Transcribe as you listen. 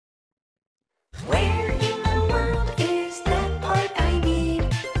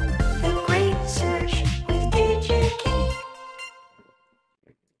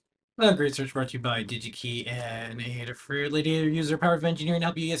Great search brought to you by DigiKey and Adafruit. Lady user power of engineering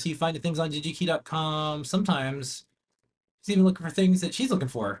help you guys see find things on digikey.com. Sometimes she's even looking for things that she's looking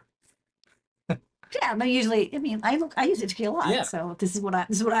for. Yeah, but usually, I mean, I use it a lot. Yeah. So today, this is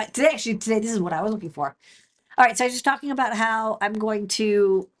what I was looking for. All right, so I was just talking about how I'm going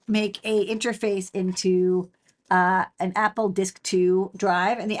to make a interface into an Apple Disk 2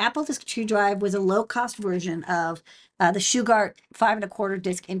 drive, and the Apple Disk 2 drive was a low cost version of the Shugart 5 1/4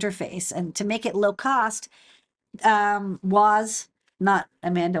 disk interface. And to make it low cost, not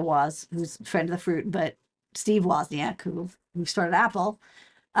Amanda was, who's a friend of the fruit, but Steve Wozniak, who started Apple.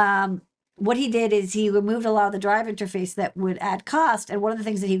 Um, what he did is he removed a lot of the drive interface that would add cost. And one of the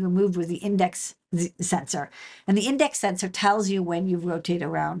things that he removed was the index sensor. And the index sensor tells you when you've rotated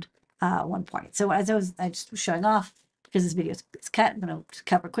around one point. So as I just was showing off, because this video is cut, I'm going to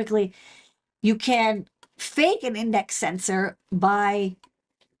cover quickly. You can fake an index sensor by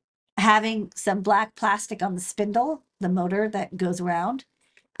having some black plastic on the spindle, the motor that goes around,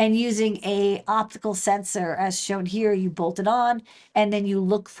 and using a optical sensor as shown here. You bolt it on and then you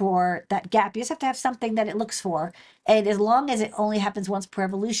look for that gap. You just have to have something that it looks for, and as long as it only happens once per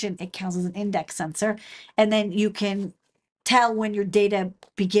revolution, it counts as an index sensor. And then you can tell when your data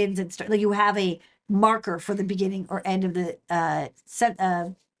begins and start, like you have a marker for the beginning or end of the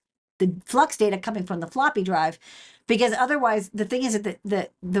flux data coming from the floppy drive, because otherwise the thing is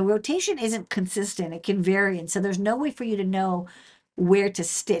that the rotation isn't consistent. It can vary, and so there's no way for you to know where to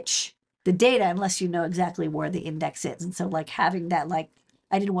stitch the data unless you know exactly where the index is. And so like having that, like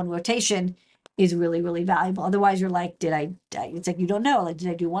I did one rotation, is really really valuable. Otherwise you're like, it's like you don't know, like did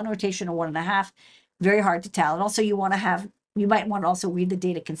I do one rotation or 1.5? Very hard to tell. And also you might want to also read the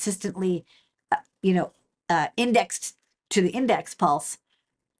data consistently, indexed to the index pulse,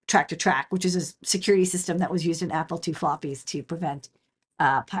 track to track, which is a security system that was used in Apple II floppies to prevent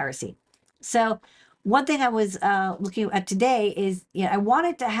piracy. So one thing I was looking at today is, I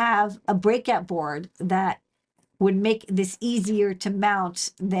wanted to have a breakout board that would make this easier to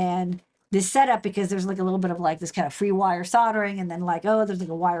mount than this setup, because there's like a little bit of like this kind of free wire soldering, and then like, oh, there's like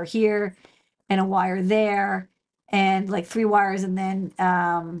a wire here and a wire there, and like 3 wires, and then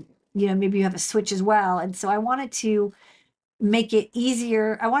maybe you have a switch as well. And so I wanted to make it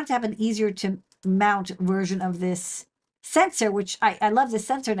easier. I wanted to have an easier to mount version of this sensor, which I love this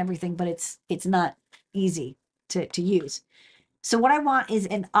sensor and everything, but it's not easy to use. So what I want is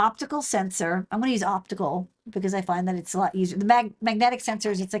an optical sensor. I'm going to use optical because I find that it's a lot easier. The magnetic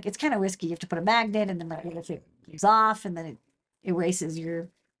sensors, it's kind of risky. You have to put a magnet, and then if it comes off, and then it erases your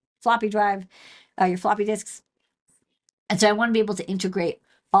floppy drive, your floppy disks. And so I want to be able to integrate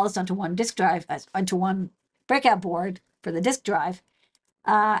all this onto one disk drive, onto one breakout board for the disk drive.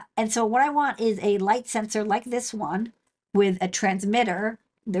 And so what I want is a light sensor like this one with a transmitter.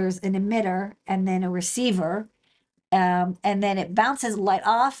 There's an emitter and then a receiver. And then it bounces light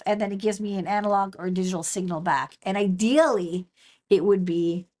off, and then it gives me an analog or digital signal back. And ideally, it would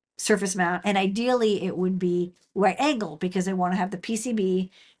be surface mount, and ideally it would be right angle, because I want to have the PCB,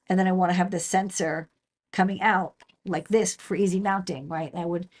 and then I want to have the sensor coming out like this for easy mounting, right?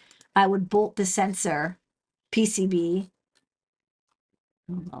 I would bolt the sensor PCB.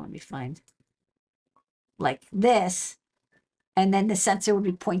 Hold on, let me find, like this, and then the sensor would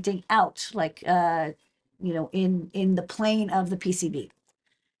be pointing out, like in the plane of the PCB.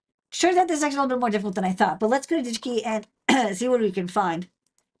 Turns out this is actually a little bit more difficult than I thought, but let's go to DigiKey and see what we can find.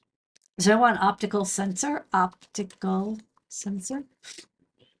 So I want an optical sensor. A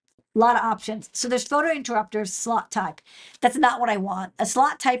lot of options. So there's photo interrupters, slot type. That's not what I want. A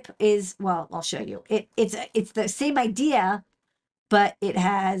slot type is, well, I'll show you. It's the same idea, but it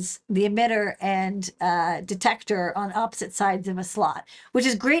has the emitter and detector on opposite sides of a slot, which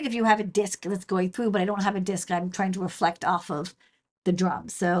is great if you have a disc that's going through, but I don't have a disc. I'm trying to reflect off of the drum.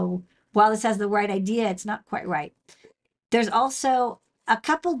 So while this has the right idea, it's not quite right. There's also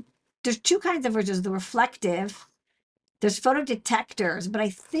there's two kinds of versions, the reflective. There's photo detectors, but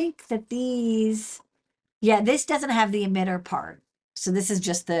I think that this doesn't have the emitter part. So this is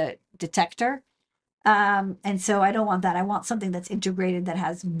just the detector. And so I don't want that. I want something that's integrated that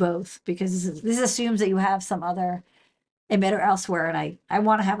has both, because this assumes that you have some other emitter elsewhere, and I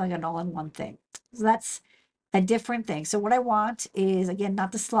want to have like an all-in-one thing. So that's a different thing. So what I want is, again,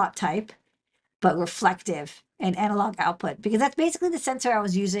 not the slot type, but reflective and analog output, because that's basically the sensor I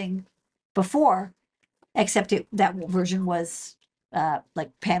was using before, except that version was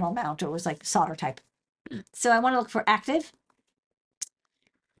like panel mount, or it was like solder type. So I want to look for active.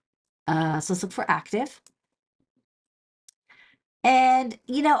 So let's look for active. And,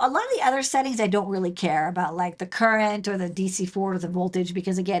 you know, a lot of the other settings I don't really care about, like the current or the DC forward or the voltage,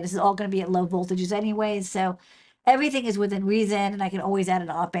 because again, this is all going to be at low voltages anyways. So everything is within reason, and I can always add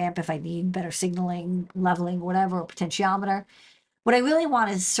an op amp if I need better signaling, leveling, whatever, or potentiometer. What I really want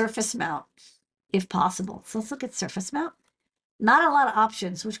is surface mount, if possible. So let's look at surface mount. Not a lot of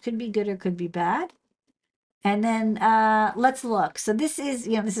options, which could be good or could be bad. And then let's look. So this is,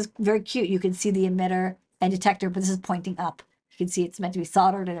 you know, this is very cute. You can see the emitter and detector, but this is pointing up. You can see it's meant to be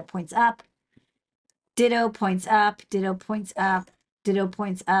soldered and it points up. Ditto points up, ditto points up, ditto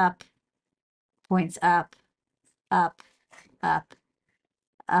points up, points up, up, up,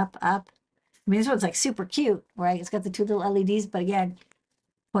 up, up. I mean, this one's like super cute, right? It's got the two little LEDs, but again,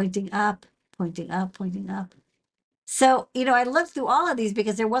 pointing up, pointing up, pointing up. So, you know, I looked through all of these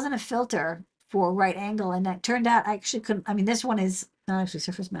because there wasn't a filter for right angle, and it turned out I actually couldn't. I mean, this one is not actually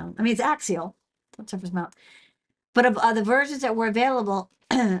surface mount. I mean, it's axial, not surface mount. But of the versions that were available,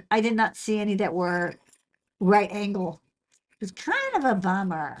 I did not see any that were right angle. It's kind of a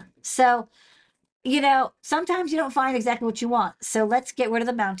bummer. So, you know, sometimes you don't find exactly what you want. So let's get rid of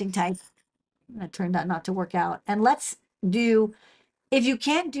the mounting type. That turned out not to work out. And let's do, if you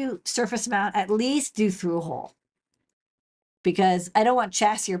can't do surface mount, at least do through hole. Because I don't want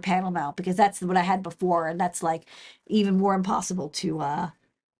chassis or panel mount, because that's what I had before, and that's like even more impossible to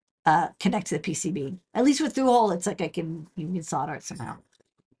connect to the PCB. At least with through hole, it's like you can solder it somehow.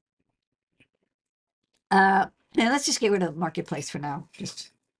 And let's just get rid of marketplace for now. Just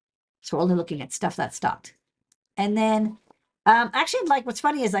so we're only looking at stuff that's stocked. And then actually, like, what's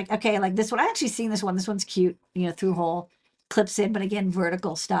funny is like, okay, like this one, I actually seen this one. This one's cute, you know, through hole, clips in, but again,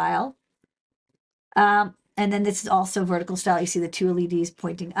 vertical style. And then this is also vertical style. You see the two LEDs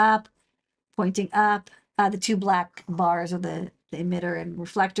pointing up, pointing up. The two black bars are the emitter and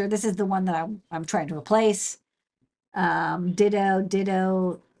reflector. This is the one that I'm trying to replace. Ditto,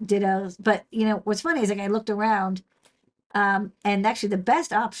 ditto, ditto. But you know, what's funny is like I looked around, and actually the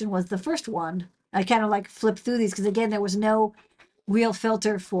best option was the first one. I kind of like flipped through these because again, there was no real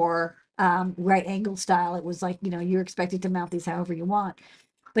filter for right angle style. It was like, you know, you're expected to mount these however you want.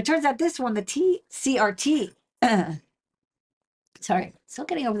 But turns out this one, the TCRT, sorry, still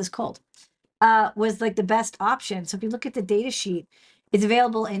getting over this cold, was like the best option. So if you look at the data sheet, it's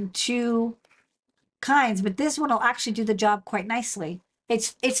available in two kinds, but this one will actually do the job quite nicely.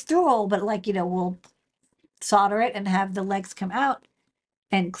 It's through hole, but like, you know, we'll solder it and have the legs come out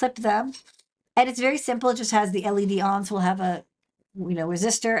and clip them. And it's very simple. It just has the LED on, so we'll have a, you know,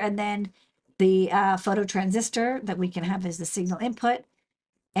 resistor, and then the photo transistor that we can have as the signal input.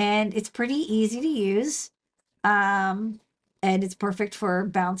 And it's pretty easy to use. And it's perfect for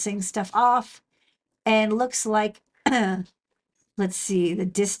bouncing stuff off. And looks like, let's see, the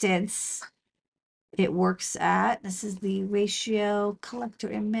distance it works at. This is the ratio collector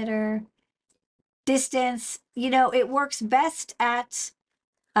emitter distance. You know, it works best at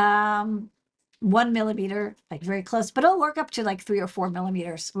 1 millimeter, like very close, but it'll work up to like 3 or 4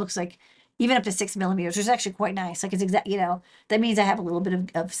 millimeters. It looks like even up to 6 millimeters, which is actually quite nice. Like it's exact, you know, that means I have a little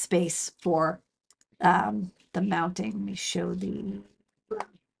bit of space for the mounting. Let me show the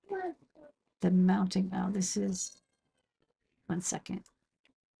mounting. Oh, this is 1 second.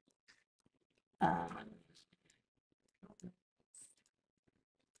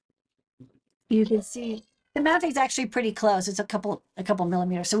 You can see the mounting's actually pretty close. It's a couple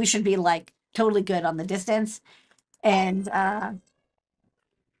millimeters, so we should be like totally good on the distance. And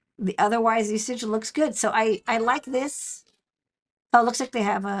the otherwise usage looks good. So I like this. Oh, it looks like they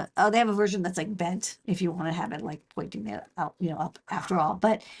have a version that's like bent if you want to have it like pointing it out, you know, up after all.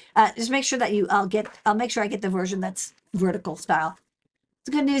 But just make sure that I'll make sure I get the version that's vertical style.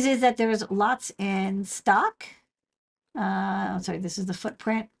 The good news is that there's lots in stock. Sorry, this is the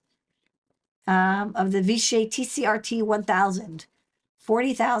footprint of the Vishay TCRT 1000.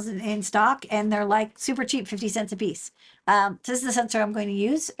 40,000 in stock, and they're like super cheap, 50 cents a piece. So this is the sensor I'm going to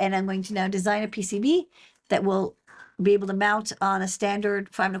use, and I'm going to now design a PCB that will be able to mount on a standard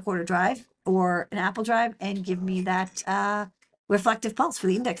 5 1/4 drive or an Apple drive and give me that reflective pulse for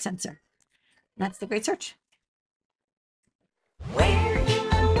the index sensor. That's the great search.